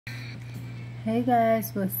Hey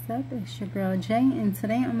guys, what's up? It's your girl Jay, and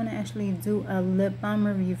today I'm going to actually do a lip balm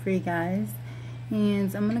review for you guys.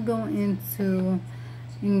 And I'm going to go into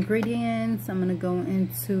ingredients. I'm going to go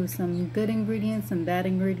into some good ingredients, some bad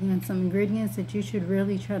ingredients, some ingredients that you should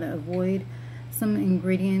really try to avoid, some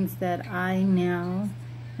ingredients that I now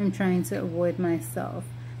am trying to avoid myself.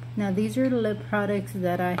 Now these are the lip products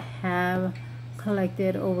that I have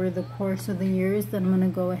collected over the course of the years that I'm going to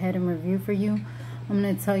go ahead and review for you. I'm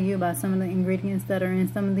going to tell you about some of the ingredients that are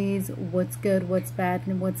in some of these, what's good, what's bad,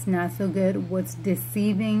 and what's not so good, what's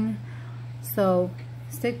deceiving. So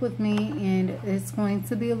stick with me, and it's going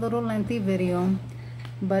to be a little lengthy video,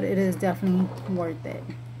 but it is definitely worth it.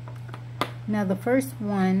 Now the first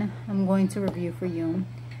one I'm going to review for you,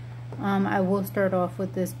 I will start off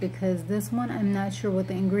with this because this one I'm not sure what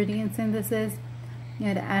the ingredients in this is.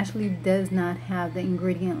 It actually does not have the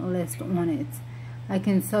ingredient list on it. I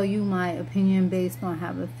can tell you my opinion based on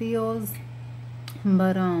how it feels,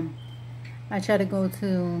 but I try to go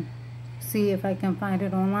to see if I can find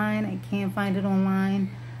it online. I can't find it online.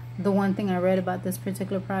 The one thing I read about this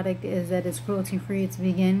particular product is that it's cruelty free, it's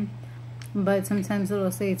vegan, but sometimes it'll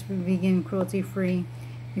say it's vegan, cruelty free.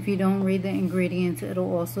 If you don't read the ingredients,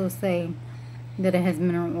 it'll also say that it has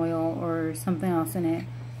mineral oil or something else in it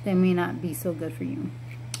that may not be so good for you.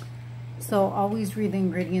 So always read the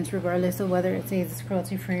ingredients regardless of whether it says it's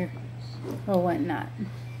cruelty free or whatnot.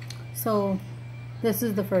 So this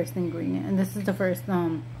is the first ingredient, and this is the first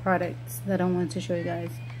product that I want to show you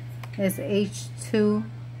guys. It's H2O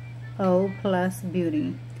Plus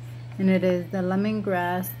Beauty, and it is the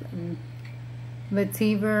lemongrass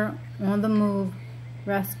vetiver on the move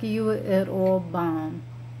rescue it all balm,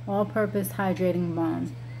 all-purpose hydrating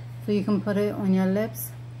balm. So you can put it on your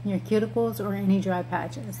lips, your cuticles, or any dry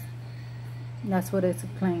patches. That's what it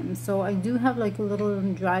claims. So I do have like a little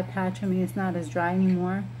dry patch. I mean, it's not as dry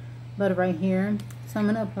anymore, but right here. So I'm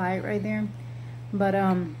gonna apply it right there. But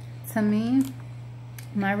to me,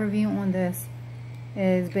 my review on this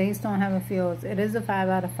is based on how it feels. It is a 5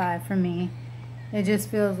 out of 5 for me. It just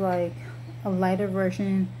feels like a lighter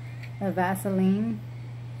version of Vaseline,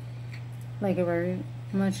 like a very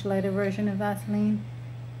much lighter version of Vaseline,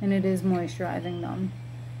 and it is moisturizing them.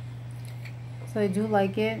 So I do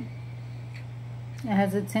like it. It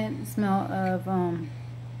has a tint smell of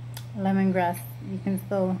lemongrass. You can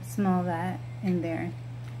still smell that in there.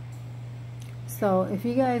 So if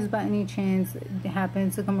you guys by any chance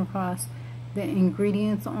happen to come across the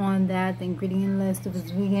ingredients on that, the ingredient list, if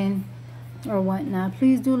it's vegan or whatnot,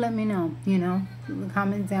 please do let me know,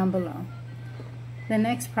 comment down below. The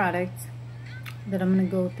next product that I'm going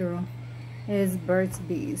to go through is Burt's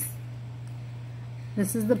Bees.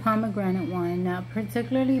 This is the pomegranate one. Now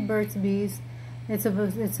particularly Burt's Bees, it's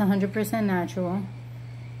 100% natural,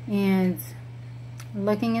 and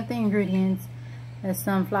looking at the ingredients, there's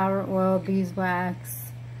sunflower oil,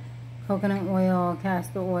 beeswax, coconut oil,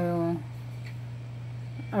 castor oil,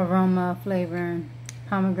 aroma, flavor,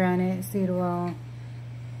 pomegranate seed oil,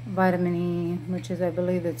 vitamin E, which is I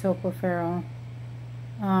believe the tocopherol,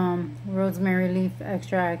 rosemary leaf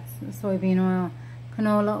extracts, soybean oil,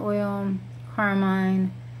 canola oil,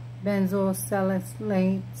 carmine, benzoyl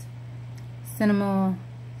salicylate, cinnamon,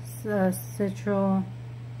 citral,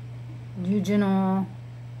 eugenol,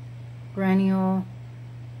 granule,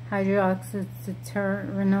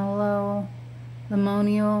 hydroxyterenol,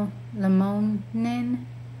 limonene,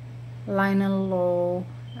 linalool,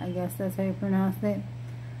 I guess that's how you pronounce it.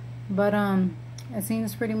 But it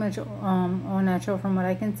seems pretty much all natural from what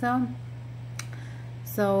I can tell.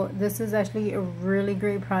 So this is actually a really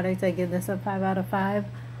great product. I give this a 5 out of 5.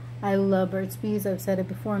 I love Burt's Bees. I've said it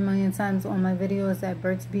before a million times on my videos that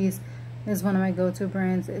Burt's Bees is one of my go-to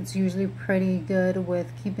brands. It's usually pretty good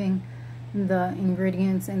with keeping the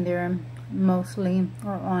ingredients in there mostly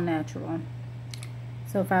or all natural.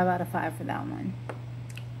 So 5 out of 5 for that one.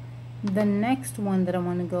 The next one that I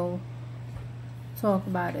want to go talk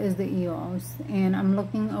about is the EOs, and I'm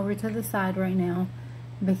looking over to the side right now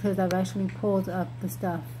because I've actually pulled up the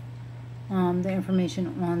stuff, the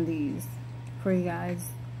information on these for you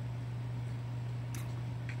guys.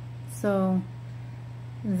 So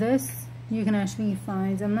this you can actually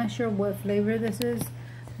find, I'm not sure what flavor this is,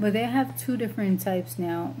 but they have 2 different types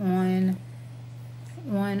now on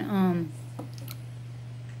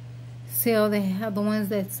sale. They have the ones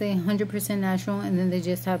that say 100% natural, and then they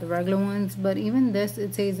just have the regular ones. But even this,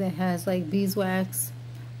 it says it has like beeswax,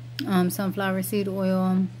 sunflower seed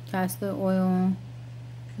oil, castor oil,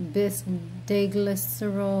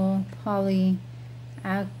 bisglycerol,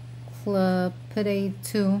 polyaclapidate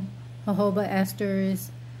 2, jojoba esters,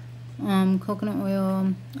 coconut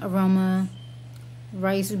oil, aroma,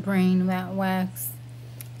 rice bran wax,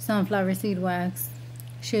 sunflower seed wax,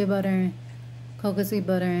 shea butter, coconut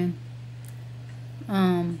butter,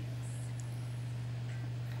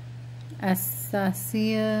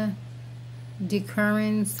 Acacia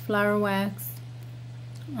decurrens flower wax,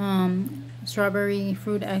 strawberry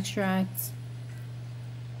fruit extracts,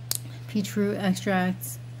 peach fruit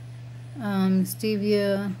extracts,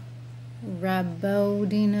 stevia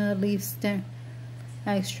rhabodina leaf stem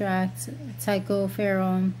extract,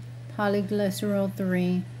 tocopherol, polyglycerol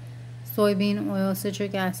 3, soybean oil,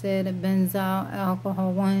 citric acid, benzyl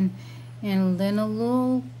alcohol 1, and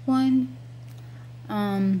linalool 1.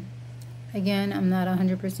 Again, I'm not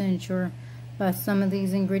 100% sure about some of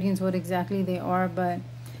these ingredients, what exactly they are, but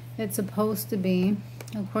it's supposed to be,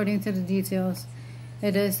 according to the details,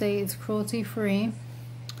 it does say it's cruelty-free.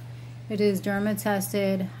 It is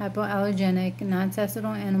derma-tested, hypoallergenic, non-tested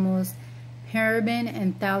on animals, paraben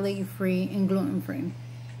and phthalate-free, and gluten-free.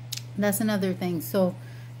 That's another thing. So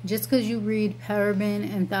just because you read paraben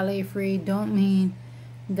and phthalate-free don't mean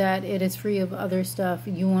that it is free of other stuff.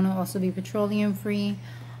 You want to also be petroleum-free.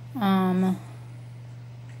 Petrolatum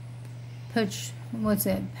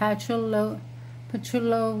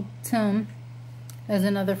is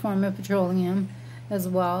another form of petroleum as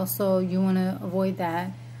well, so you want to avoid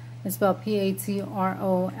that. It's spelled P-A-T-R-O-L-A-T-U-M,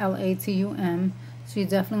 so you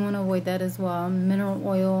definitely want to avoid that as well. Mineral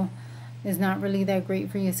oil is not really that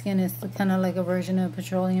great for your skin. It's kind of like a version of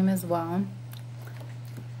petroleum as well.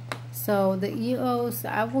 So the EOS,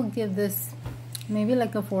 I will give this maybe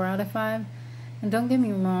like a 4 out of 5. And don't get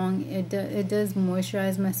me wrong, it does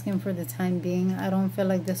moisturize my skin for the time being. I don't feel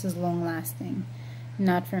like this is long lasting.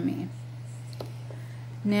 Not for me.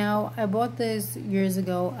 Now, I bought this years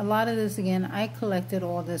ago. A lot of this, again, I collected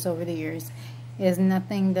all this over the years. It's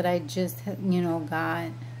nothing that I just,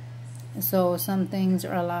 got. So some things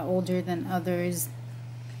are a lot older than others.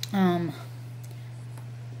 Some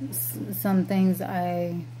things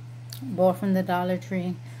I bought from the Dollar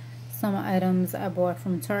Tree. Some items I bought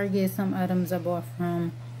from Target. Some items I bought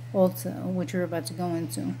from Ulta, which we're about to go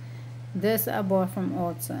into. This I bought from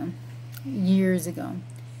Ulta years ago.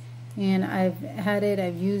 And I've had it.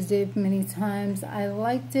 I've used it many times. I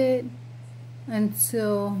liked it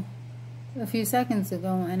until a few seconds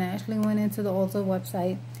ago. And I actually went into the Ulta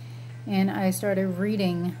website and I started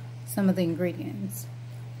reading some of the ingredients.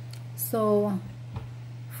 So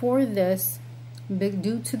for this,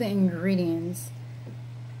 due to the ingredients,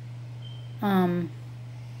 the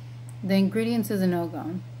ingredients is a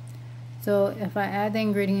no-go. So if I add the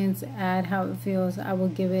ingredients, add how it feels, I will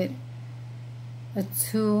give it a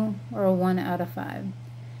 2 or a 1 out of 5. And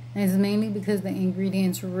it's mainly because the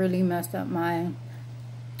ingredients really messed up my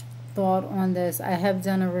thought on this. I have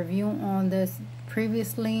done a review on this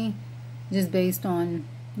previously, just based on,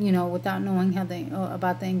 without knowing how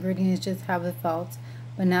about the ingredients, just how it felt.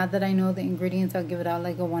 But now that I know the ingredients, I'll give it out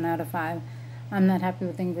like a 1 out of 5. I'm not happy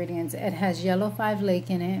with the ingredients. It has yellow 5 lake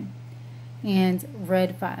in it and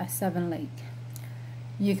red 7 lake.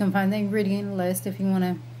 You can find the ingredient list if you want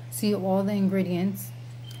to see all the ingredients.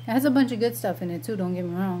 It has a bunch of good stuff in it too, don't get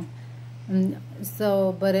me wrong.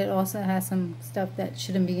 But it also has some stuff that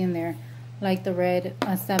shouldn't be in there, like the red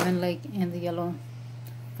 7 lake and the yellow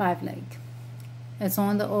 5 lake. It's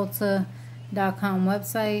on the Ulta.com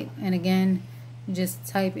website, and again, just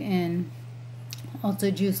type in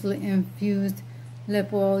Ulta Juice Infused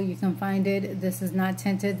Lip Oil. You can find it. This is not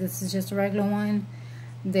tinted. This is just a regular one.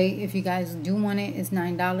 If you guys do want it, it's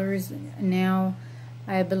 $9 now.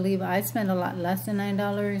 I believe I spent a lot less than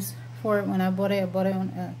 $9 for it when I bought it. I bought it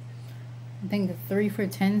on I think a 3 for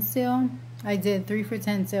 $10 sale. I did 3 for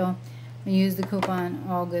 $10 sale and used the coupon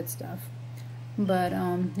All Good Stuff. But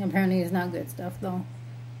apparently it's not good stuff though,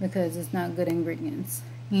 because it's not good ingredients.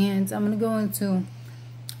 And I'm going to go into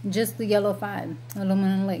just the yellow 5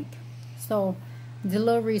 aluminum lake. So did a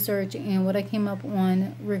little research, and what I came up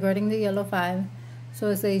on regarding the yellow 5. So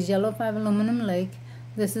it says yellow 5 aluminum lake.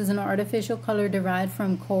 This is an artificial color derived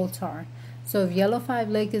from coal tar. So if yellow 5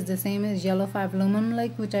 lake is the same as yellow 5 aluminum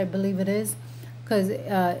lake, which I believe it is, because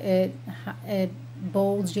it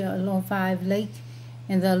bolds yellow 5 lake,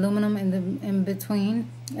 and the aluminum in between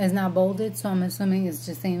is not bolded, so I'm assuming it's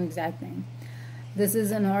the same exact thing. This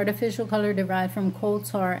is an artificial color derived from coal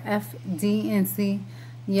tar, FDNC.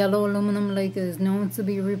 Yellow aluminum lake is known to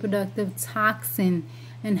be a reproductive toxin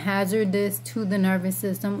and hazardous to the nervous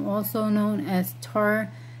system, also known as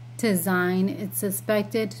tartazine. It's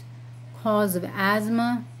suspected cause of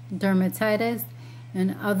asthma, dermatitis,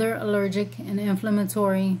 and other allergic and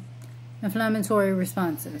inflammatory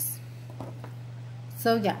responses.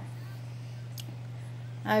 So yeah,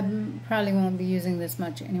 I probably won't be using this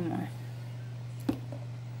much anymore.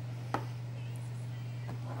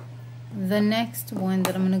 the next one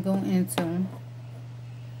that I'm going to go into,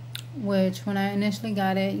 which when I initially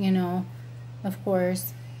got it, you know, of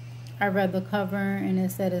course, I read the cover and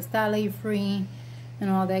it said it's phthalate free and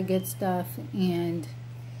all that good stuff, and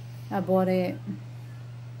I bought it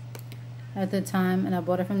at the time, and I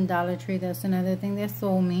bought it from Dollar Tree. That's another thing that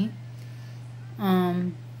sold me.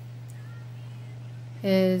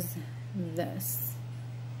 Is this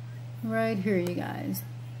right here, you guys.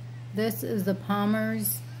 This is the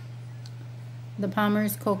Palmer's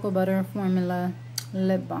Cocoa Butter Formula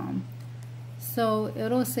Lip Balm. So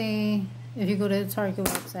it'll say, if you go to the Target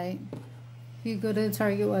website,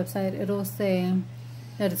 it'll say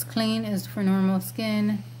that it's clean, it's for normal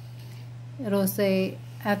skin. It'll say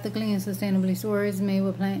ethically and sustainably sourced, made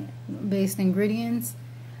with plant-based ingredients.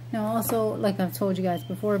 Now also, like I've told you guys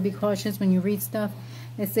before, be cautious when you read stuff.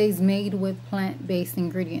 It says made with plant-based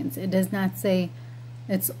ingredients. It does not say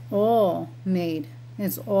it's all made.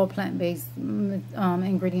 It's all plant-based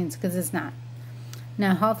ingredients, because it's not.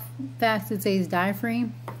 Now, health facts, it says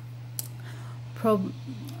dye-free,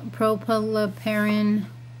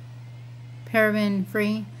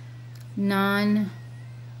 paraben-free,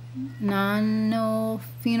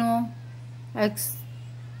 nonylphenol,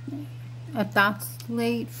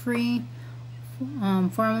 ethoxylate-free,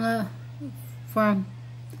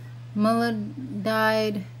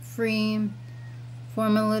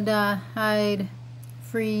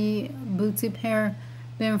 formaldehyde-free,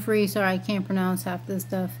 butyrparaben-free, sorry, I can't pronounce half this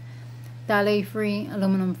stuff, phthalate-free,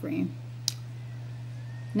 aluminum-free.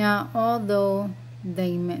 Now, although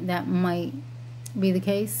that might be the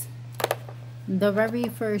case, the very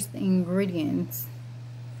first ingredients,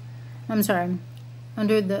 so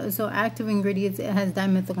active ingredients, it has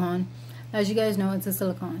dimethicone. As you guys know, it's a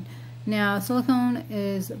silicone. Now, silicone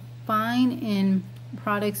is fine in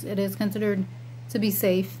products. It is considered to be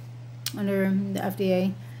safe under the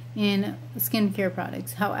FDA in skincare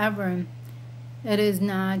products. However, it is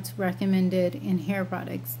not recommended in hair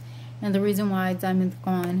products. And the reason why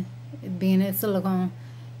dimethicone, being a silicone,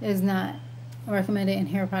 is not recommended in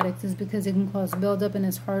hair products is because it can cause buildup and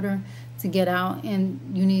it's harder to get out, and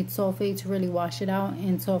you need sulfate to really wash it out,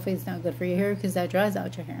 and sulfate's not good for your hair because that dries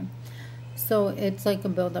out your hair. So it's like a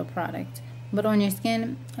buildup product, but on your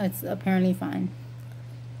skin it's apparently fine.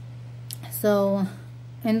 So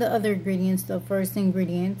in the other ingredients, the first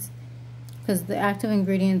ingredients, because the active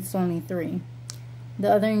ingredients is only 3,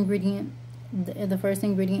 the other ingredient, the first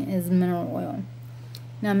ingredient is mineral oil.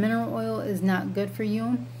 Now, mineral oil is not good for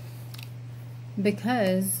you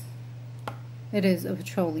because it is a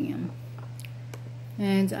petroleum.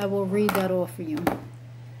 And I will read that off for you.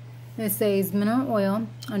 It says mineral oil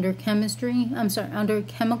under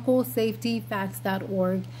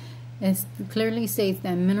chemicalsafetyfacts.org. It clearly states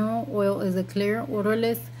that mineral oil is a clear,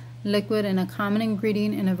 odorless liquid and a common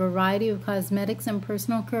ingredient in a variety of cosmetics and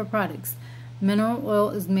personal care products. Mineral oil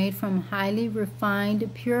is made from highly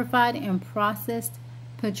refined, purified, and processed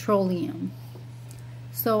petroleum.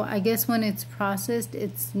 So I guess when it's processed,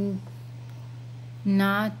 it's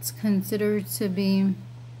not considered to be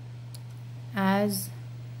as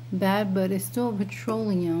bad, but it's still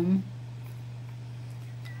petroleum.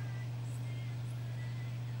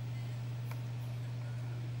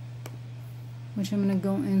 Which I'm going to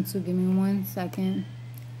go into. Give me 1 second.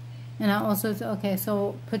 And I also, okay,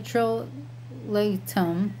 so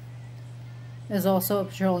petrolatum is also a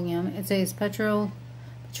petroleum. It says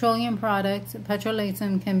petroleum products.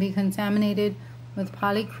 Petrolatum can be contaminated with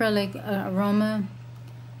polyacrylic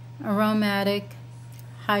aromatic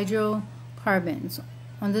hydrocarbons.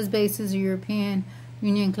 On this basis, the European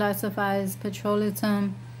Union classifies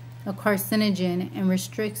petrolatum a carcinogen and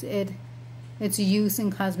restricts its use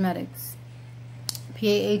in cosmetics.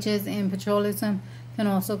 PAHs in petrolatum can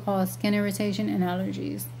also cause skin irritation and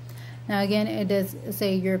allergies. Now again, it does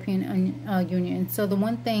say European Union. So the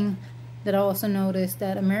one thing that I also noticed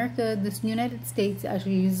that the United States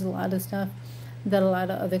actually uses a lot of stuff that a lot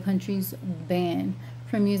of other countries ban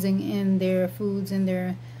from using in their foods and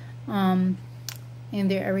their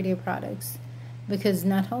everyday products because it's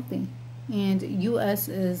not healthy. And U.S.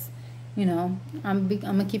 is, you know, I'm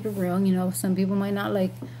gonna keep it real. You know, some people might not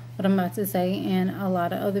like what I'm about to say, and a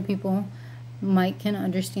lot of other people can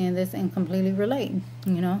understand this and completely relate.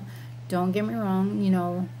 You know, don't get me wrong. You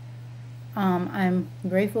know, I'm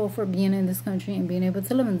grateful for being in this country and being able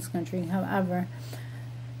to live in this country. However,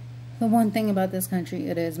 the one thing about this country,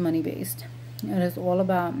 it is money based. It is all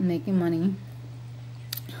about making money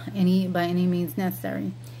by any means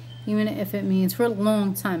necessary. Even if it means, for a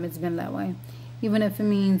long time it's been that way, even if it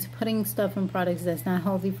means putting stuff in products that's not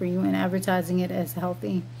healthy for you and advertising it as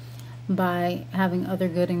healthy by having other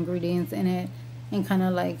good ingredients in it and kind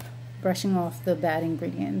of like brushing off the bad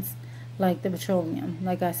ingredients, like the petroleum,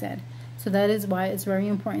 like I said. So that is why it's very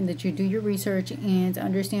important that you do your research and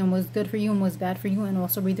understand what's good for you and what's bad for you, and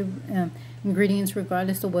also read the ingredients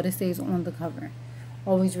regardless of what it says on the cover.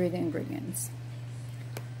 Always read the ingredients.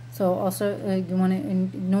 So also you want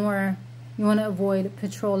to avoid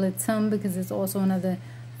petroleum, because it's also another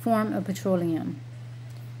form of petroleum.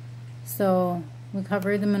 So we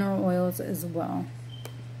cover the mineral oils as well.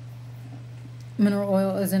 Mineral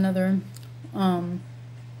oil is another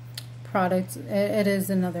product. It is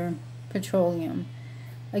another petroleum.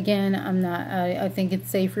 Again, I think it's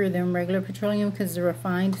safer than regular petroleum because it's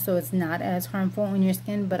refined, so it's not as harmful on your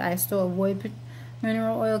skin, but I still avoid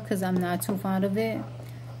mineral oil because I'm not too fond of it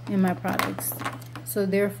in my products. So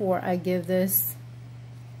therefore I give this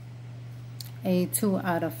a 2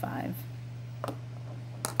 out of 5.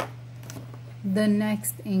 The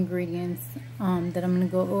next ingredients that I'm going to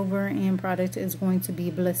go over and product is going to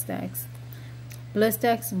be Blistex.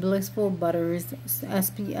 Blistex Blissful Butters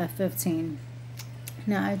SPF 15.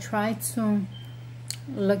 Now I tried to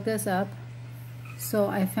look this up, so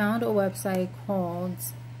I found a website called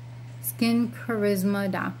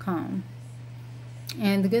skincharisma.com.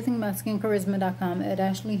 And the good thing about skincharisma.com, it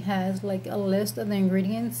actually has like a list of the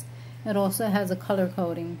ingredients. It also has a color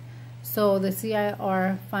coding. So the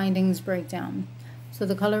CIR findings breakdown. So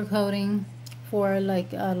the color coding for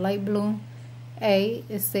like light blue, A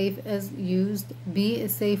is safe as used, B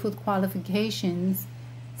is safe with qualifications,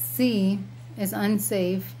 C is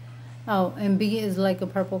unsafe, oh, and B is like a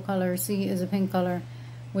purple color, C is a pink color,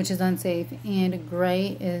 which is unsafe, and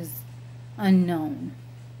gray is unknown.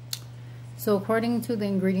 So according to the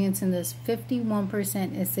ingredients in this,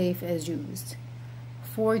 51% is safe as used,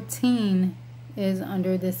 14 is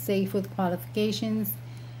under the safe with qualifications,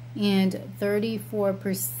 and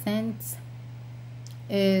 34%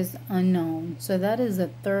 is unknown. So that is a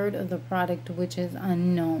third of the product which is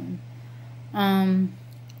unknown.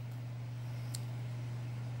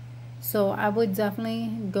 So I would definitely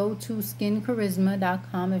go to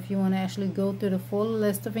skincharisma.com if you want to actually go through the full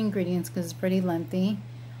list of ingredients, because it's pretty lengthy,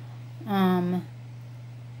 and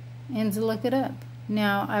to look it up.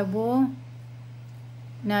 Now I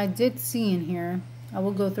did see in here, I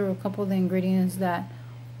will go through a couple of the ingredients that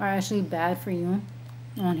are actually bad for you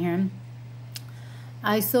on here.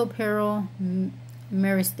 Isoperyl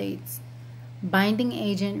myristates, binding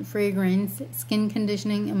agent, fragrance, skin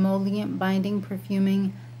conditioning, emollient, binding,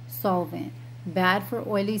 perfuming, solvent. Bad for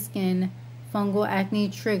oily skin, fungal acne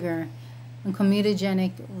trigger, and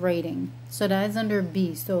comedogenic rating. So that is under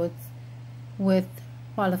B, so it's with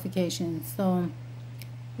qualifications. So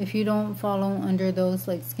if you don't follow under those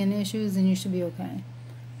like skin issues, then you should be okay.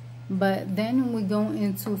 But then we go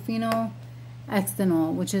into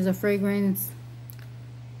phenylextanol, which is a fragrance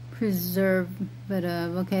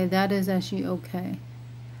preservative. Okay, that is actually okay.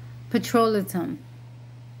 Petroleum,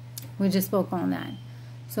 we just spoke on that.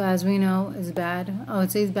 So as we know, it's bad. Oh,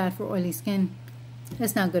 it says bad for oily skin.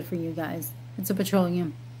 It's not good for you guys. It's a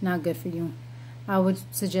petroleum, not good for you. I would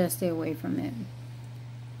suggest stay away from it.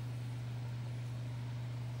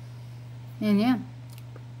 And yeah,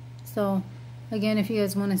 so again, if you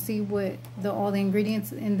guys want to see what all the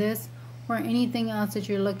ingredients in this or anything else that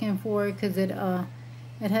you're looking for, because it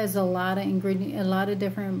has a lot of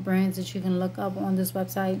different brands that you can look up on this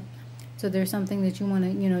website. So there's something that you want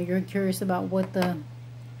to, you're curious about what the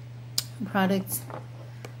products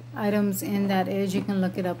items in that is, you can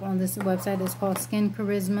look it up on this website. It's called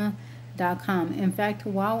skincharisma.com. In fact,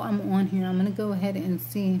 while I'm on here, I'm going to go ahead and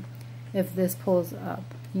see if this pulls up,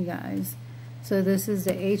 you guys. So this is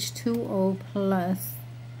the H2O plus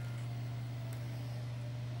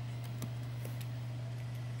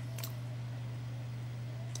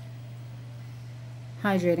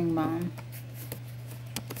hydrating balm.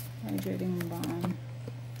 Hydrating balm.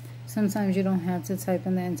 Sometimes you don't have to type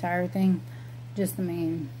in the entire thing, just the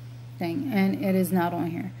main thing, and it is not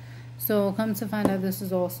on here. So come to find out, this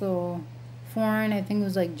is also foreign. I think it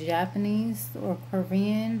was like Japanese or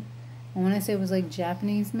Korean. I want to say it was like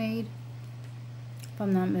Japanese made, if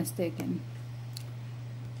I'm not mistaken.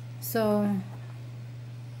 So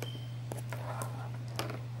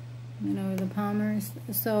the Palmers.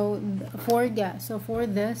 So for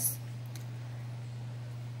this,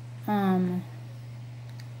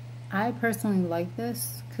 I personally like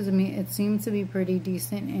this because it seems to be pretty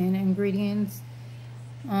decent in ingredients,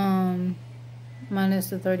 minus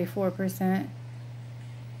the 34%.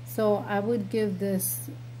 So I would give this,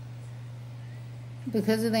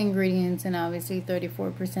 because of the ingredients, and obviously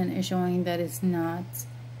 34% is showing that it's not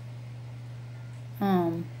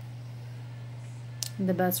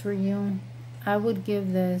the best for you. I would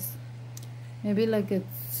give this maybe like a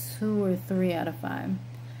 2 or 3 out of 5.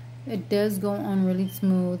 It does go on really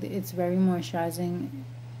smooth. It's very moisturizing.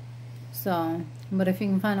 So, but if you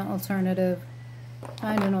can find an alternative,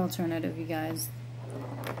 find an alternative, you guys.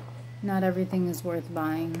 Not everything is worth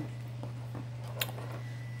buying.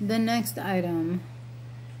 The next item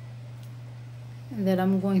that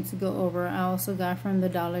I'm going to go over, I also got from the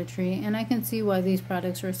Dollar Tree, and I can see why these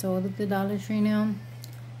products are sold at the Dollar Tree now.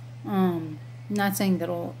 Not saying that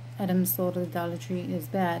all items sold at the Dollar Tree is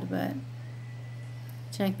bad, but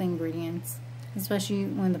check the ingredients, especially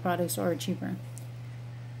when the products are cheaper.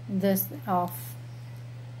 This off,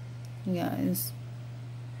 you guys,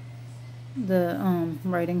 the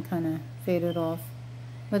writing kind of faded off,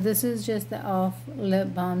 but this is just the Elf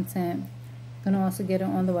lip balm tint. You can also get it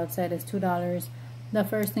on the website. It's $2. The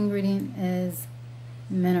first ingredient is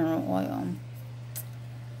mineral oil.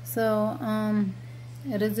 So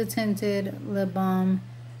it is a tinted lip balm.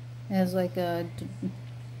 It has like a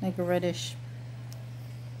reddish,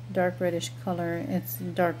 dark reddish color. It's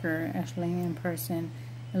darker actually in person.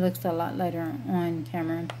 It looks a lot lighter on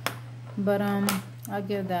camera, but I'll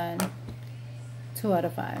give that 2 out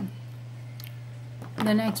of 5.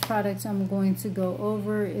 The next product I'm going to go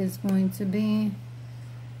over is going to be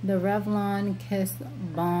the Revlon Kiss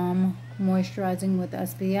Balm Moisturizing with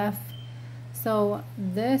SPF. So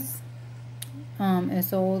this is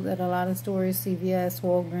sold at a lot of stores: CVS,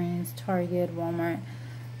 Walgreens, Target, Walmart.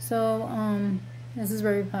 So this is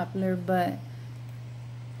very popular, but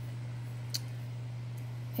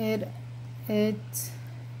it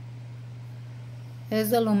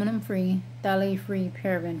is aluminum free, phthalate free,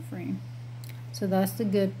 paraben free. So that's the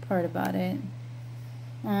good part about it.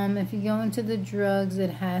 If you go into the drugs,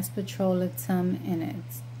 it has petrolatum in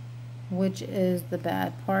it, which is the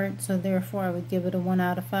bad part. So therefore I would give it a 1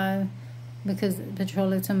 out of 5, because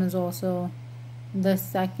petrolatum is also the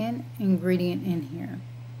second ingredient in here.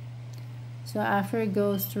 So after it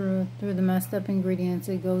goes through the messed up ingredients,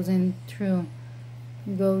 it goes in through,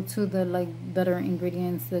 go to the better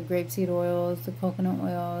ingredients, the grapeseed oils, the coconut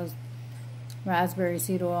oils, raspberry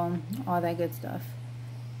seed oil, all that good stuff.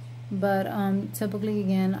 But typically,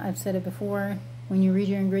 again, I've said it before, when you read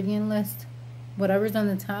your ingredient list, whatever's on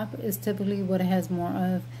the top is typically what it has more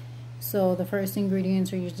of. So the first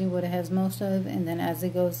ingredients are usually what it has most of, and then as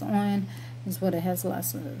it goes on is what it has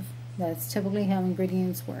less of. That's typically how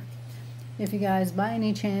ingredients work. If you guys by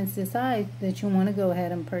any chance decide that you want to go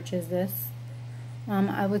ahead and purchase this,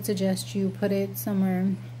 I would suggest you put it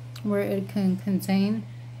somewhere where it can contain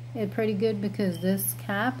it pretty good, because this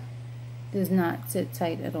cap does not sit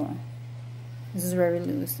tight at all. This is very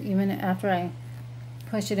loose. Even after I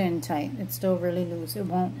push it in tight, it's still really loose. It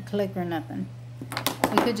won't click or nothing.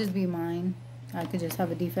 It could just be mine. I could just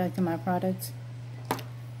have a defect in my product.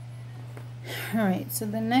 Alright, so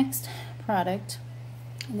the next product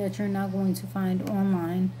that you're not going to find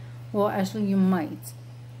online, well, actually you might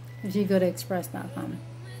if you go to express.com.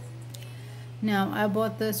 Now, I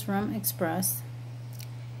bought this from Express.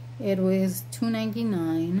 It was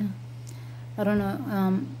 $2.99. I don't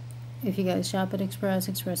know if you guys shop at Express.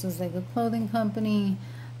 Express is like a clothing company,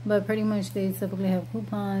 but pretty much they typically have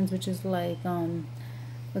coupons, which is like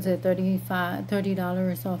what's it,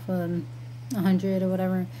 $30 off of 100 or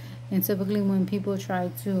whatever. And typically when people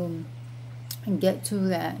try to get to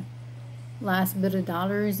that last bit of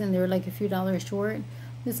dollars and they're like a few dollars short,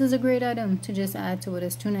 this is a great item to just add to it.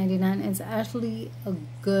 It's $2.99. It's actually a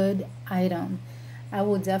good item. I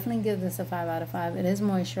will definitely give this a 5 out of 5. It is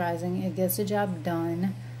moisturizing. It gets the job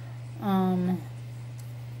done. And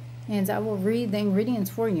I will read the ingredients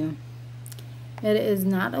for you. It is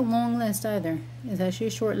not a long list either. It's actually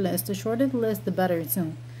a short list. The shorter the list, the better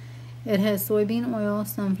too. It has soybean oil,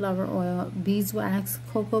 sunflower oil, beeswax,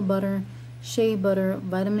 cocoa butter, shea butter,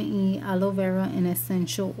 vitamin E, aloe vera, and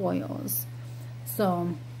essential oils.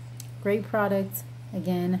 So, great product.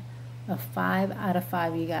 Again, a 5 out of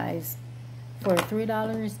 5, you guys. For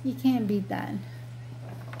 $3, you can't beat that.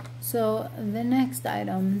 So the next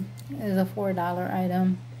item is a $4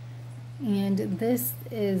 item, and this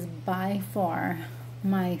is by far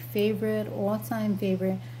my favorite, all-time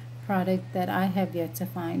favorite product that I have yet to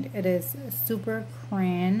find. It is Super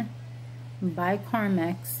Cran by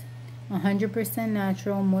Carmex, 100%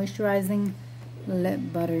 natural moisturizing lip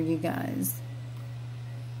butter, you guys.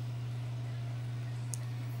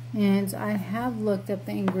 And I have looked up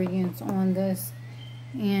the ingredients on this,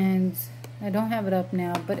 and I don't have it up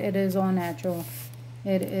now, but it is all natural.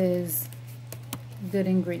 It is good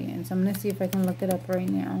ingredients. I'm going to see if I can look it up right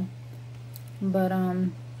now. But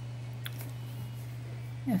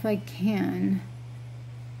if I can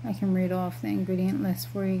read off the ingredient list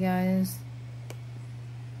for you guys.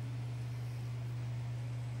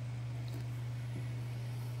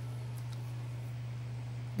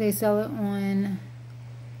 They sell it on,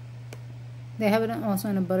 they have it also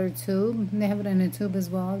in a butter tube. They have it in a tube as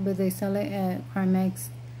well, but they sell it at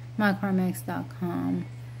mycarmex.com.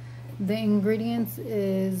 The ingredients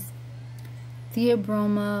is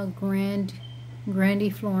Theobroma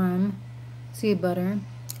grandiflorum seed butter,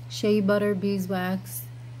 shea butter, beeswax,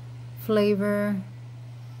 flavor,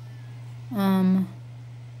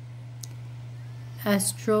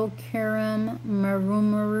 Astrocarum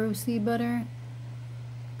marumaru seed butter,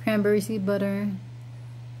 cranberry seed butter,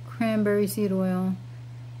 cranberry seed oil,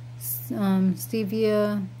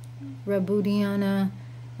 stevia rebudiana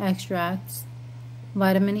extracts,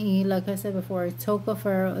 vitamin E, like I said before,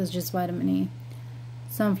 tocopherol is just vitamin E,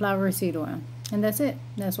 sunflower seed oil, and that's it.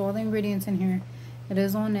 That's all the ingredients in here. It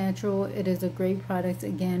is all natural. It is a great product.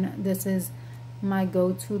 Again, this is my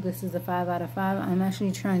go-to. This is a 5 out of 5. I'm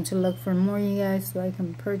actually trying to look for more, you guys, so I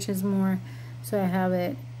can purchase more, so I have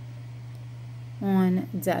it on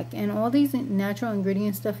deck. And all these natural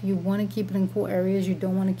ingredient stuff, you want to keep it in cool areas. You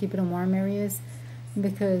don't want to keep it in warm areas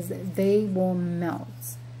because they will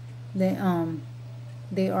melt. They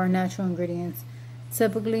are natural ingredients.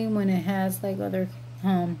 Typically when it has like other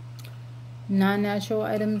non-natural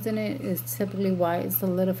items in it, is typically why it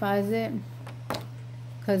solidifies it,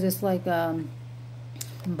 because it's like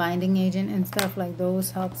binding agent and stuff like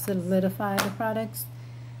those help solidify the products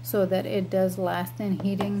so that it does last in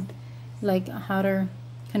heating, like hotter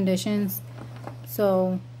conditions.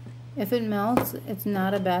 So if it melts, it's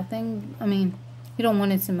not a bad thing. I mean, you don't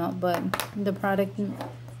want it to melt, but the product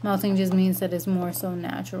melting just means that it's more so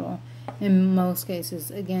natural in most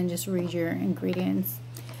cases. Again, just read your ingredients.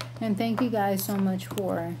 And thank you guys so much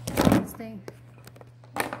for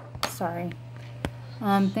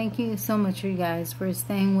thank you so much, you guys, for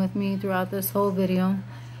staying with me throughout this whole video.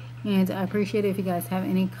 And I appreciate it. If you guys have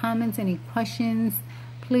any comments, any questions,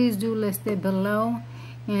 please do list it below.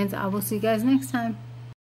 And I will see you guys next time.